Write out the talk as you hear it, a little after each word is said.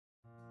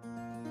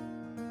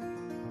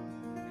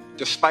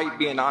despite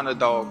being the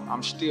underdog,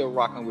 I'm still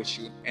rocking with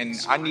you. And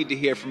I need to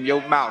hear from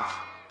your mouth.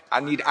 I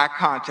need eye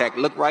contact.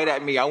 Look right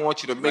at me. I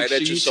want you to make sure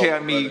you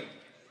tell me,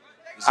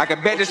 I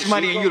can bet this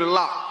money and you the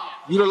lock.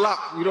 You the lock.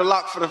 You the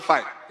lock for the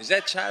fight. Is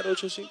that Chad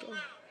Ochocinco?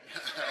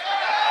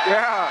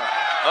 Yeah.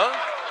 Huh?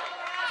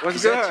 What's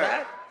Is good? that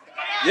Chad?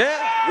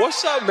 Yeah.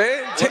 What's up,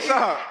 man? What's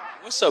up?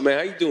 What's up, man?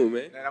 How you doing,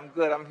 man? Man, I'm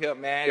good. I'm here,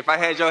 man. If I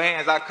had your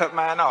hands, I'd cut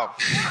mine off.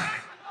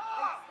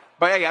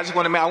 But hey, I just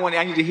want to,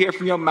 I need to hear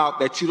from your mouth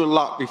that you the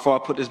lock before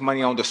I put this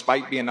money on,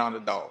 despite being the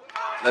underdog.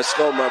 Let's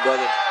go, my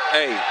brother.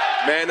 Hey,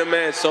 man to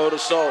man, soul to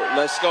soul.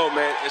 Let's go,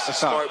 man. It's a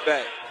smart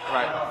bet.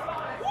 Right.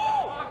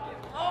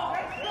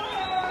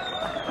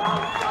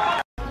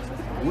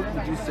 What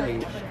would you say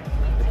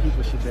the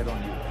people should bet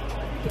on you?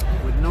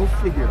 With no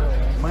figure,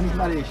 money's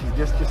not an issue.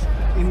 Just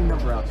any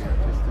number out there.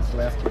 Just this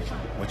last question.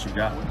 What you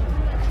got?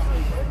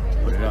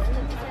 Put it up.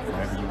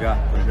 Whatever you got,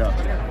 put it up.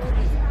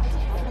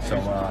 So,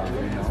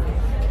 you know,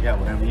 yeah,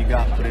 whatever you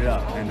got, put it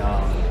up. And,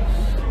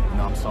 you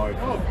know, I'm sorry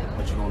for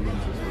what you're going to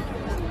lose this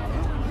weekend.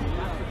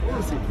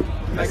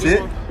 That's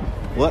it?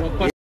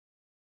 What?